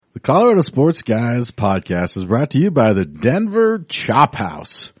Colorado Sports Guys podcast is brought to you by the Denver Chop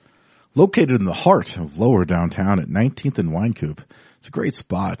House, located in the heart of lower downtown at 19th and Winecoop. It's a great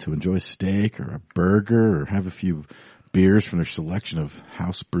spot to enjoy steak or a burger or have a few beers from their selection of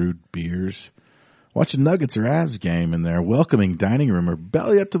house-brewed beers. Watch a Nuggets or Avs game in their welcoming dining room or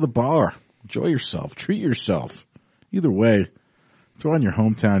belly up to the bar. Enjoy yourself. Treat yourself. Either way, throw on your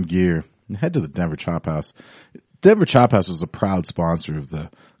hometown gear and head to the Denver Chop House. Denver Chop House was a proud sponsor of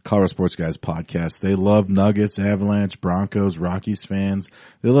the Colorado Sports Guys podcast. They love Nuggets, Avalanche, Broncos, Rockies fans.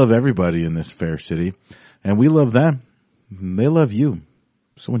 They love everybody in this fair city. And we love them. They love you.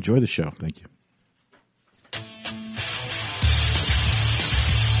 So enjoy the show. Thank you.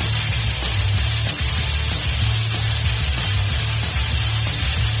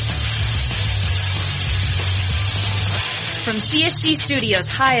 From CSG Studios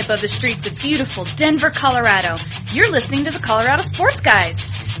high above the streets of beautiful Denver, Colorado, you're listening to the Colorado Sports Guys.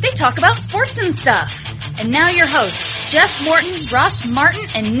 They talk about sports and stuff. And now your hosts, Jeff Morton, Ross Martin,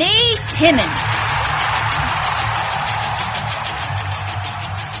 and Nate Timmons.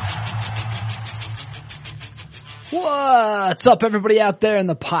 What's up, everybody out there in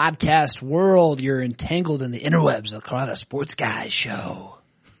the podcast world? You're entangled in the interwebs of the Colorado Sports Guys show.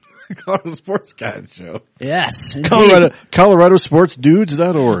 Colorado Sports Guys show. Yes,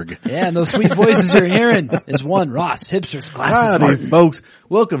 ColoradoSportsDudes.org. Yeah, and those sweet voices you're hearing is one Ross Hipster's Glasses Howdy, Martin. folks.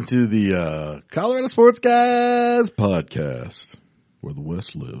 Welcome to the Colorado Sports Guys podcast, where the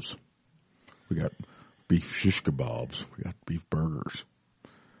West lives. We got beef shish kebabs. We got beef burgers.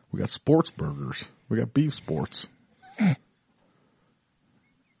 We got sports burgers. We got beef sports.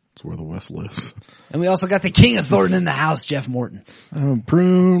 That's where the West lives. And we also got the King of Thornton in the house, Jeff Morton.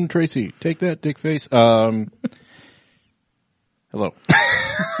 Prune Tracy. Take that, dick face. Hello.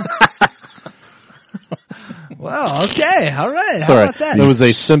 Well, okay. All right. How Sorry. about that? There was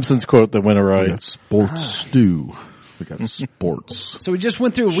a Simpsons quote that went awry. We got sports stew. We got sports. So we just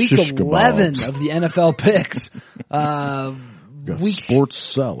went through week Shish 11 kebabs. of the NFL picks. We got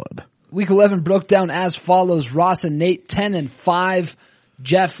sports salad. Week 11 broke down as follows. Ross and Nate 10-5.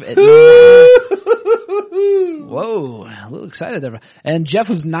 Jeff at whoa, a little excited there. And Jeff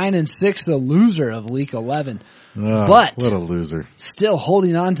was 9-6, the loser of week 11. Oh, but what a loser. Still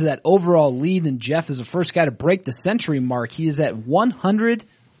holding on to that overall lead, and Jeff is the first guy to break the century mark. He is at 100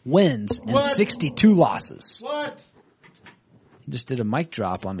 wins and 62 losses. What? He just did a mic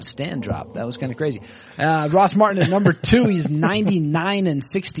drop on a stand drop. That was kind of crazy. Ross Martin at number 2. He's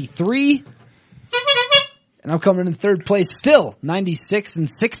 99-63. And I'm coming in third place still,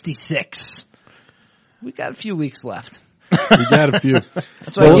 96-66. We got a few weeks left. We got a few.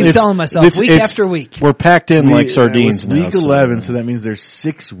 That's what I keep telling myself, week after week. We're packed in like sardines now. Week 11, so that means there's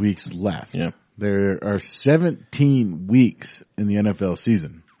 6 weeks left. Yeah. There are 17 weeks in the NFL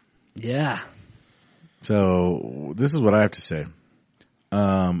season. Yeah. So this is what I have to say.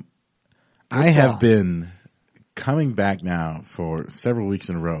 I have been coming back now for several weeks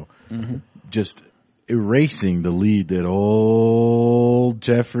in a row, just erasing the lead that old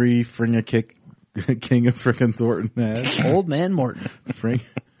Jeffrey King of frickin' Thornton has. Old man Morton.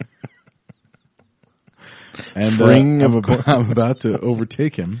 And I'm about to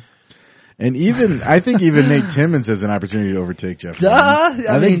overtake him. And I think even Nate Timmons has an opportunity to overtake Jeff Morton.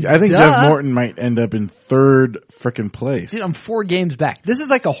 I think Jeff Morton might end up in third frickin' place. Dude, I'm 4 games back. This is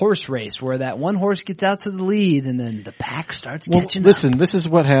like a horse race where that one horse gets out to the lead and then the pack starts catching up. Listen, this is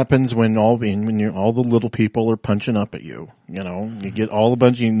what happens when all the little people are punching up at you. You know, you get all a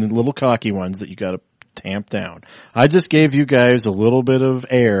bunch of little cocky ones that you got to tamp down. I just gave you guys a little bit of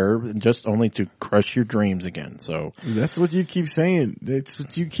air, just only to crush your dreams again. So that's what you keep saying. That's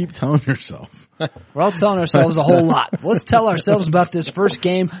what you keep telling yourself. We're all telling ourselves a whole lot. Let's tell ourselves about this first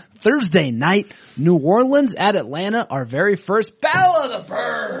game Thursday night. New Orleans at Atlanta, our very first Battle of the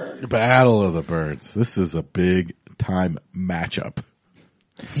Birds. Battle of the Birds. This is a big time matchup.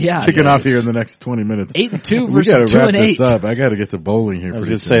 Yeah, kicking off here in the next 20 minutes. 8-2 versus 2-8. We gotta wrap this up. I gotta get to bowling here. I was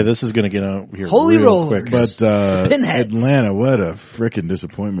gonna say this is gonna get out here Holy real rollers. quick. But Pinheads. Atlanta, what a frickin'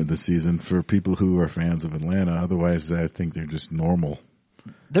 disappointment this season for people who are fans of Atlanta. Otherwise, I think they're just normal.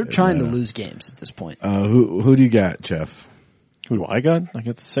 They're trying to lose games at this point. Who do you got, Jeff? Who do I got? I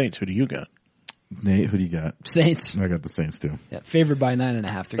got the Saints. Who do you got? Nate, who do you got? Saints. I got the Saints too. Yeah, favored by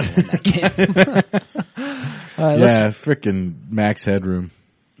 9.5. They're going to win that game. All right, frickin' max headroom.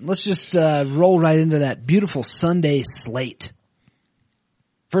 Let's just roll right into that beautiful Sunday slate.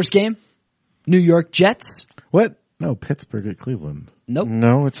 First game, New York Jets. What? No, Pittsburgh at Cleveland. Nope.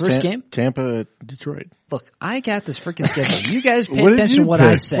 No, it's First game? Tampa at Detroit. Look, I got this freaking schedule. You guys pay What did attention you to what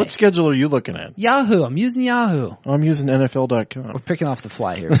I pick? say. What schedule are you looking at? Yahoo. I'm using Yahoo. Oh, I'm using NFL.com. We're picking off the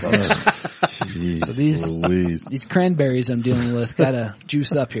fly here, folks. Jeez, So these- Louise. These cranberries I'm dealing with gotta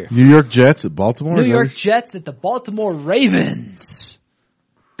juice up here. New York Jets at Baltimore. New is that York what- Jets at the Baltimore Ravens.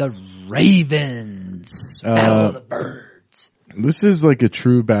 The Ravens. Battle of the Birds. This is like a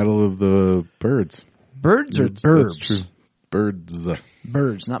true battle of the birds. Birds or That's burbs? true. Birds.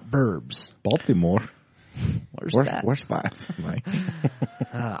 Birds, not burbs. Baltimore. Where's Where's that? where's that? Mike?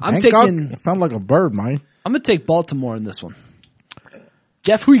 I'm Hancock? taking. Sound like a bird, Mike. I'm gonna take Baltimore in this one.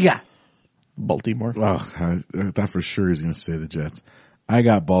 Jeff, who you got? Baltimore. Well, I thought for sure he was going to say the Jets. I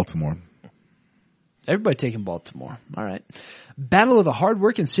got Baltimore. Everybody taking Baltimore. All right. Battle of the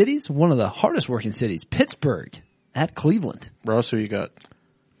hard-working cities. One of the hardest-working cities. Pittsburgh at Cleveland. Ross, who you got?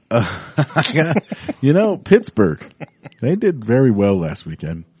 Pittsburgh. They did very well last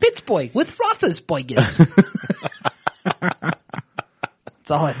weekend. Pittsburgh with Roethlisberger.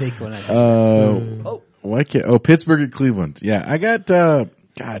 That's all I think when I. Why can't? Oh, Pittsburgh at Cleveland. Yeah, I got.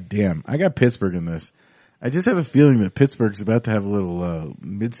 God damn, I got Pittsburgh in this. I just have a feeling that Pittsburgh's about to have a little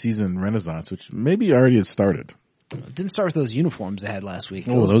mid-season renaissance, which maybe already has started. It didn't start with those uniforms they had last week.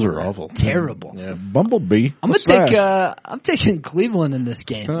 Oh, those are awful. Terrible. Yeah. Bumblebee. I'm gonna take. I'm taking Cleveland in this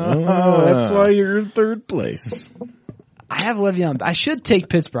game. Oh, that's why you're in third place. I have Le'Veon. I should take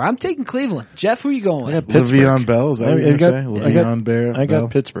Pittsburgh. I'm taking Cleveland. Jeff, who are you going with? Le'Veon Bell. Is that what you're got- going to say? Le'Veon Bell. I got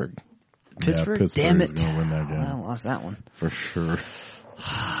Pittsburgh. Pittsburgh. Yeah, Pittsburgh Damn is it! gonna win that game. I lost that one. For sure.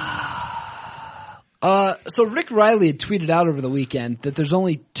 So Rick Riley had tweeted out over the weekend that there's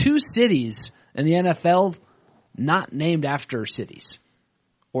only 2 cities in the NFL not named after cities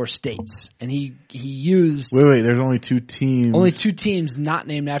or states, and he used Wait. There's only 2 teams. only 2 teams not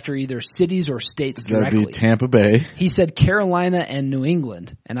named after either cities or states That'd directly. be Tampa Bay. He said Carolina and New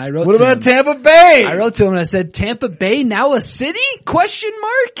England, and I wrote. What to about him, Tampa Bay? I wrote to him and I said, Tampa Bay now a city? Question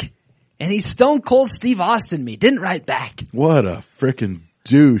mark. And he stone cold Steve Austin me. Didn't write back. What a freaking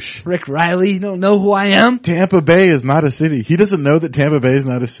douche. Rick Riley, you don't know who I am? Tampa Bay is not a city. He doesn't know that Tampa Bay is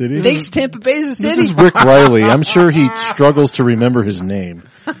not a city. Thinks Tampa Bay's a city? This is Rick Riley. I'm sure he struggles to remember his name.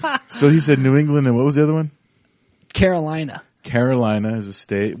 So he said New England, and what was the other one? Carolina. Carolina is a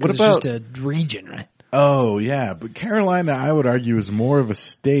state. What It's about? just a region, right? Oh yeah, but Carolina, I would argue, is more of a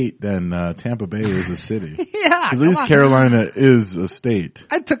state than Tampa Bay is a city. Yeah, At least Carolina is a state.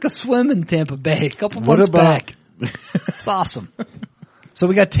 I took a swim in Tampa Bay a couple What months about- back. It's awesome. So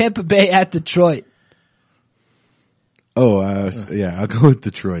we got Tampa Bay at Detroit. Oh, yeah, I'll go with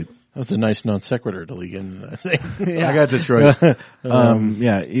Detroit. That's a nice non sequitur to lead into that thing. Yeah. I got Detroit.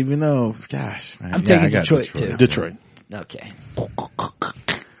 Yeah, even though, gosh, man, I'm taking I got Detroit, too. Detroit. Okay.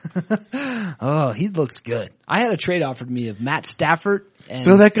 Oh, he looks good. I had a trade offered me of Matt Stafford. And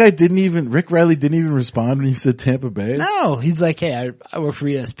So that guy Rick Riley didn't even respond when you said Tampa Bay? No, he's like, hey, I work for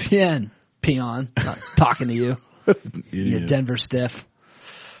ESPN, peon. Not talking to you, you Idiot. Denver stiff.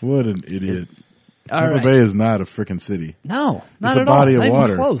 What an idiot. All Tampa right. Bay is not a freaking city. No, not It's a at body all. of Not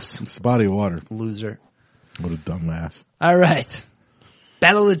water. even close. It's a body of water. Loser. What a dumbass. All right.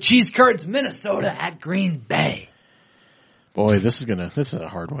 Battle of the Cheese Curds, Minnesota at Green Bay. Boy, this is a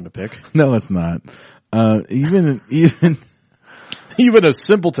hard one to pick. No, it's not. Even Even a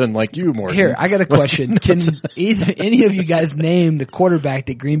simpleton like you, Morgan. Here, I got a question. Can any of you guys name the quarterback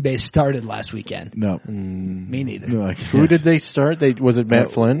that Green Bay started last weekend? no. Me neither. No, I Who can't. did they start? Was it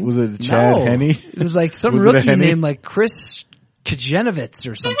Matt Flynn? Was it Chad No. Henne? It was like some Was it a rookie Henne? named like Chris Kajenovitz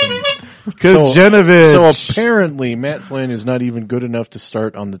or something. Kajenovich. So apparently Matt Flynn is not even good enough to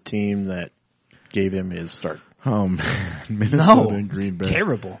start on the team that gave him his start. Oh man, Minnesota No, and Green it's Bay.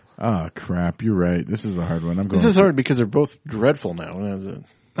 terrible. Oh crap, you're right. This is a hard one. This is hard because they're both dreadful now. I'm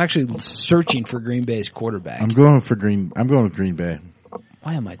actually searching for Green Bay's quarterback. I'm going with Green Bay.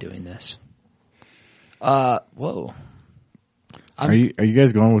 Why am I doing this? Whoa. Are you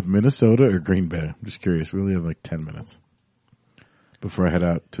guys going with Minnesota or Green Bay? I'm just curious. We only have like 10 minutes before I head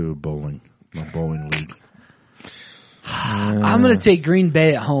out to my bowling league. I'm going to take Green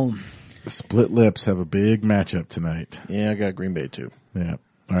Bay at home. Split Lips have a big matchup tonight. Yeah, I got Green Bay too. Yeah.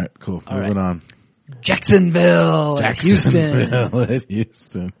 All right, cool. All Moving right. on. Jacksonville at Houston. At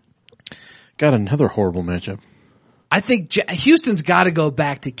Houston. Got another horrible matchup. I think Houston's got to go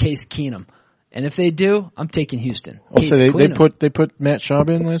back to Case Keenum. And if they do, I'm taking Houston. Oh, so they Keenum. put Matt Schaub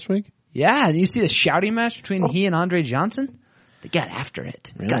in last week? Yeah, and you see the shouting match between he and Andre Johnson? They got after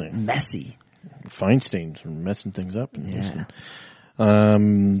it. It Really? got messy. Feinstein's messing things up in Yeah. Houston.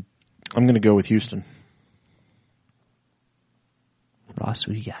 I'm going to go with Houston. Ross,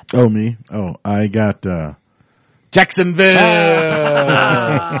 who you got? Oh, me? Oh, I got Jacksonville.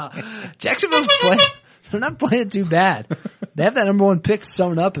 Jacksonville's playing. They're not playing too bad. They have that number 1 pick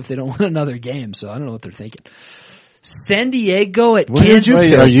sewn up if they don't win another game. So I don't know what they're thinking. San Diego at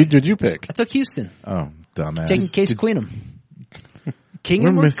Kansas. Did you pick? I took Houston. Oh, dumbass. Taking Case Queenum. We're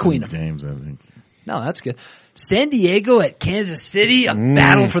Kingham or missing Queenum? games, I think. No, that's good. San Diego at Kansas City. A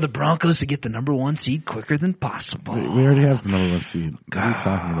battle for the Broncos to get the number 1 seed quicker than possible. We already have the number 1 seed. What are you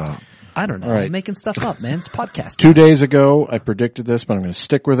talking about? I don't know. All right. I'm making stuff up, man. It's podcast. 2 days ago, I predicted this, but I'm going to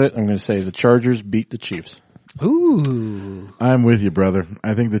stick with it. I'm going to say the Chargers beat the Chiefs. Ooh. I'm with you, brother.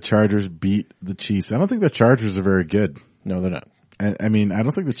 I think the Chargers beat the Chiefs. I don't think the Chargers are very good. No, they're not. I mean, I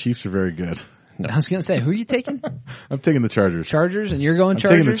don't think the Chiefs are very good. No. I was going to say, who are you taking? I'm taking the Chargers. Chargers, and you're going I'm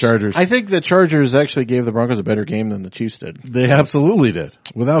Chargers? taking the Chargers. I think the Chargers actually gave the Broncos a better game than the Chiefs did. They absolutely did,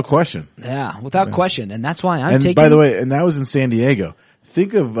 without question. Yeah, without question. And that's why I'm And taking... by the way, and that was in San Diego.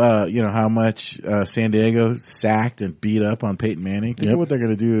 Think of, how much San Diego sacked and beat up on Peyton Manning. Think of what they're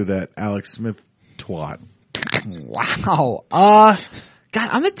going to do to that Alex Smith twat. Wow. God,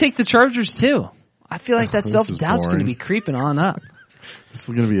 I'm going to take the Chargers, too. I feel like that This is self-doubt's going to boring. be creeping on up. This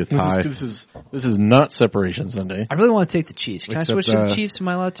is going to be a tie. This is not Separation Sunday. I really want to take the Chiefs. Can I Except, switch to the Chiefs? Am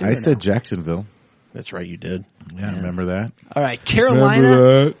I allowed to? I or said no? Jacksonville. That's right, you did. Yeah, remember that? All right, Carolina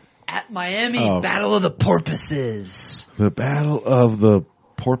Remember that? at Miami. Oh. Battle of the Porpoises. The Battle of the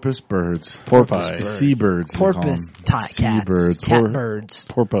Porpoise Birds. Porpoise. The seabirds. Porpoise cats. Seabirds. Catbirds.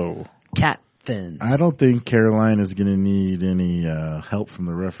 Porpo. Cat fins. I don't think Carolina is going to need any help from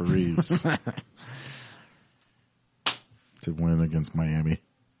the referees to win against Miami.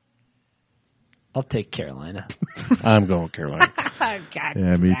 I'll take Carolina. I'm going with Carolina.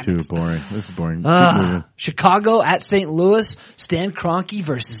 Yeah, me too. Boring. This is boring. Keep moving. Chicago at St. Louis. Stan Kroenke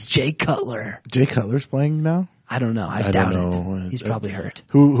versus Jay Cutler. Jay Cutler's playing now? I don't know. I don't doubt know. it. He's probably hurt.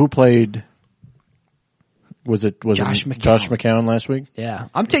 Who played? Was it Josh McCown. Josh McCown last week? Yeah.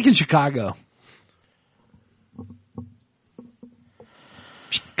 I'm taking Chicago.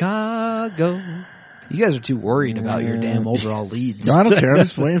 Chicago. You guys are too worried about your damn overall leads. No, I don't care. I'm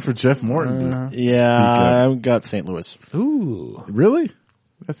just waiting for Jeff Morton to Yeah, I've got St. Louis. Ooh. Really?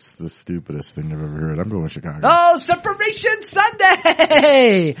 That's the stupidest thing I've ever heard. I'm going with Chicago. Oh, Separation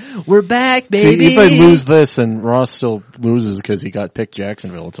Sunday! We're back, baby. See, if I lose this and Ross still loses because he got picked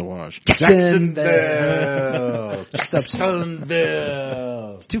Jacksonville, it's a wash. Jacksonville. It's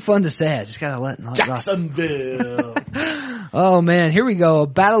too fun to say. I just gotta let Jacksonville. Oh man, here we go. A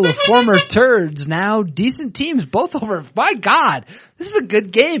battle of former turds. Now decent teams, both over. My God, this is a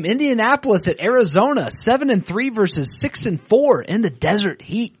good game. Indianapolis at Arizona, 7-3 versus 6-4 in the desert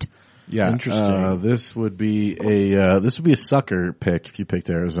heat. Yeah, Interesting. this would be a sucker pick if you picked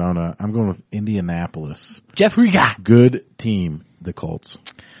Arizona. I'm going with Indianapolis. Jeff, who you got? Good team, the Colts.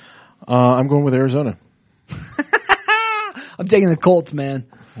 I'm going with Arizona. I'm taking the Colts, man.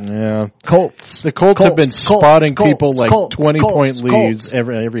 Yeah. Colts. The Colts have been spotting people like Colts, 20-point Colts. leads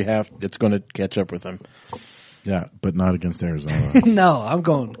every half. It's going to catch up with them. Yeah, but not against Arizona. No, I'm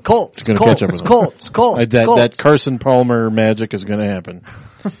going Colts. It's going to catch up with them. Colts. That Carson Palmer magic is going to happen.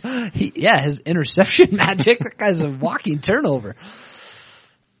 His interception magic. That guy's a walking turnover.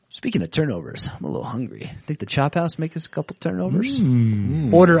 Speaking of turnovers, I'm a little hungry. Think the Chop House make us a couple turnovers?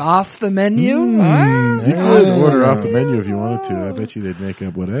 Order off the menu? You could order off the menu if you wanted to. I bet you they'd make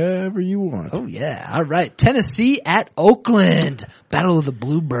up whatever you want. Oh, yeah. All right. Tennessee at Oakland. Battle of the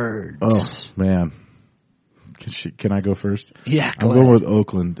Bluebirds. Oh, man. Can I go first? Yeah, I'm going with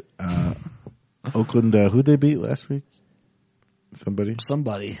Oakland. Oakland, who'd they beat last week? Somebody.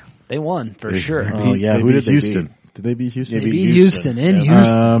 They won, for sure. Oh, yeah. Who did they Houston. Beat? Did they beat Houston? They beat Houston in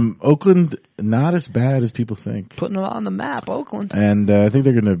Houston. Oakland, not as bad as people think. Putting them on the map, Oakland. And I think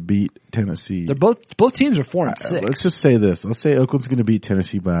they're going to beat Tennessee. They're both teams are 4-6. Let's just say this. Let's say Oakland's going to beat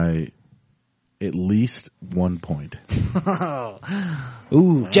Tennessee by at least 1 point.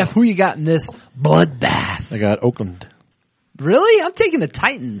 Ooh, Jeff, who you got in this bloodbath? I got Oakland. Really? I'm taking the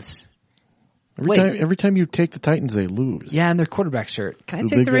Titans. Every time you take the Titans, they lose. Yeah, and their quarterback's hurt. Can I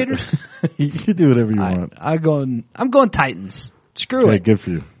take the Raiders? You can do whatever you want. I'm going Titans. Screw it. Good for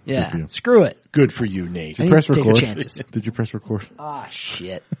you. Yeah, Good for you. Screw it. Good for you, Nate. Did you press record? Chances. Did you press record? Ah,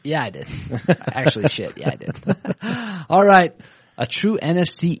 shit. Yeah, I did. Actually, shit. Yeah, I did. All right. A true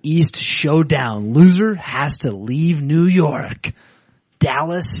NFC East showdown. Loser has to leave New York.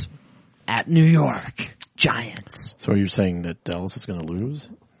 Dallas at New York. Giants. So are you saying that Dallas is going to lose?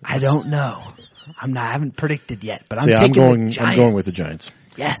 I don't know. I haven't predicted yet, but I'm I'm going with the Giants.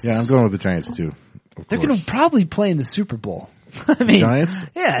 Yes. Yeah, I'm going with the Giants too. They're going to probably play in the Super Bowl. I mean, Giants?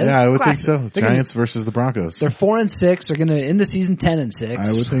 Yeah, I would classic. think so. Giants versus the Broncos. They're 4-6. They're going to end the season 10-6.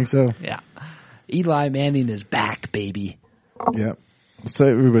 I would think so. Yeah. Eli Manning is back, baby. Yeah. So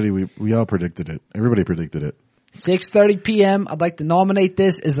everybody, we all predicted it. Everybody predicted it. 6:30 p.m. I'd like to nominate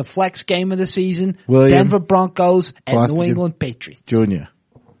this as the flex game of the season. William Denver Broncos and New Costigan England Patriots. Jr.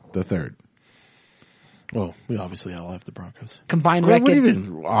 the third. Well, we obviously all have the Broncos. Combined What do you record,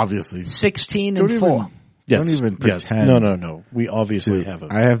 mean, obviously. 16-4. Yes. Don't even Yes. pretend. No. We obviously have them.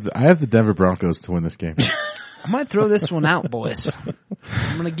 I have the Denver Broncos to win this game. I might throw this one out, boys.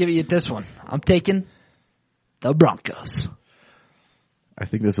 I'm going to give you this one. I'm taking the Broncos. I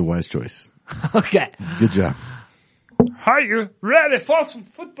think that's a wise choice. Okay. Good job. Are you ready for some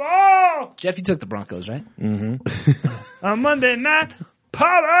football? Jeff, you took the Broncos, right? Mm-hmm. On Monday night,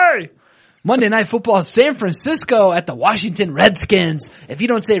 party! Monday Night Football, San Francisco at the Washington Redskins. If you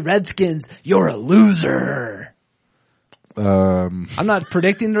don't say Redskins, you're a loser. I'm not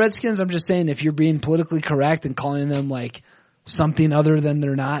predicting the Redskins. I'm just saying if you're being politically correct and calling them like something other than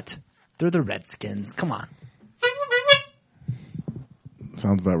they're not, they're the Redskins. Come on.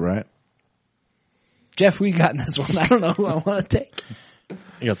 Sounds about right. Jeff, we got in this one. I don't know who I want to take.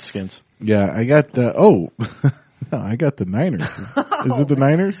 You got the Skins. Yeah, I got the no, I got the Niners. Is it the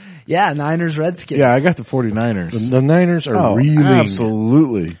Niners? Yeah, Niners, Redskins. Yeah, I got the 49ers. The Niners are really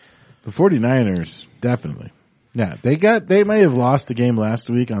absolutely. The 49ers, definitely. Yeah, they may have lost the game last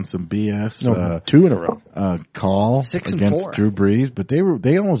week on some BS. No, 2 in a row. Call 6-4 against Drew Brees, but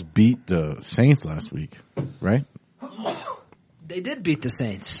they almost beat the Saints last week, right? They did beat the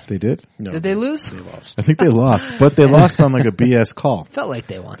Saints. They did? No, Did they lose? They lost. I think they lost, but they lost on like a BS call. Felt like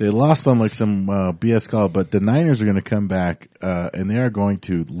they won. They lost on like some BS call, but the Niners are going to come back, and they are going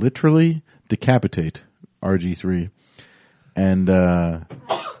to literally decapitate RG3. And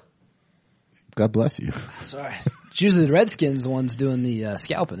God bless you. Sorry. It's usually the Redskins ones doing the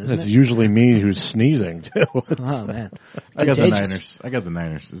scalping, isn't It's it? usually me who's sneezing, too. Oh, man. I got the Contagious. Niners. I got the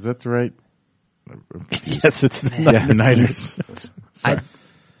Niners. Is that the right? Yes, it's the Yeah, Niners. Sorry.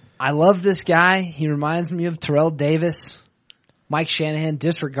 I love this guy. He reminds me of Terrell Davis. Mike Shanahan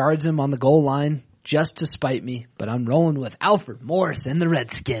disregards him on the goal line just to spite me, but I'm rolling with Alfred Morris and the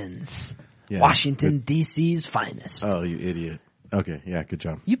Redskins. Yeah. Washington, D.C.'s finest. Oh, you idiot. Okay, yeah, good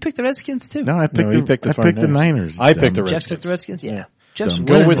job. You picked the Redskins, too. No, I picked he picked the I picked the 49ers. Niners. I picked the dumb. Jeff Redskins. took the Redskins? Yeah. Yeah. Jeff's Dumb.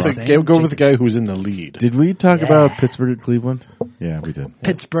 Go winning with this the thing. go with the guy who's in the lead. Did we talk Yeah. about Pittsburgh at Cleveland? Yeah, we did.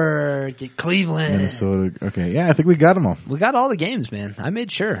 Pittsburgh, Cleveland. Minnesota. Okay, yeah, I think we got them all. We got all the games, man. I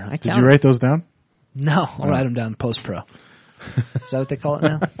made sure. I Did counted. you write those down? No, I'll write them down post-pro. Is that what they call it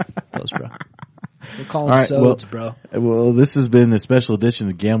now? Post-pro. We'll call them All right, sods, bro. Well, this has been the special edition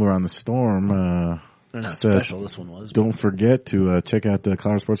of Gambler on the Storm. They're not So- special. This one was. Don't forget to check out the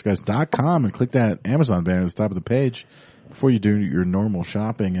ColoradoSportsGuys.com and click that Amazon banner at the top of the page before you do your normal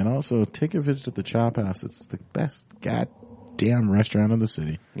shopping. And also take a visit at the Chop House. It's the best goddamn restaurant in the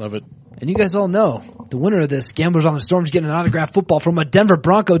city. Love it. And you guys all know the winner of this, Gamblers on the Storm, is getting an autographed football from a Denver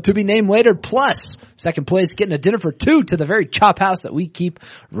Bronco to be named later. Plus, second place getting a dinner for two to the very Chop House that we keep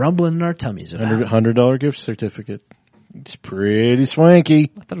rumbling in our tummies about. $100 gift certificate. It's pretty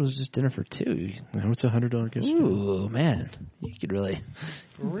swanky. I thought it was just dinner for two. Now it's $100 gift certificate. Ooh, man. You could really.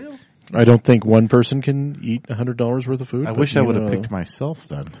 For real? I don't think one person can eat $100 worth of food. I but wish I you would have know. picked myself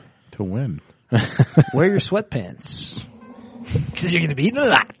then to win. Wear your sweatpants. Because you're going to be eating a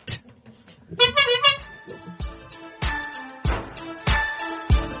lot.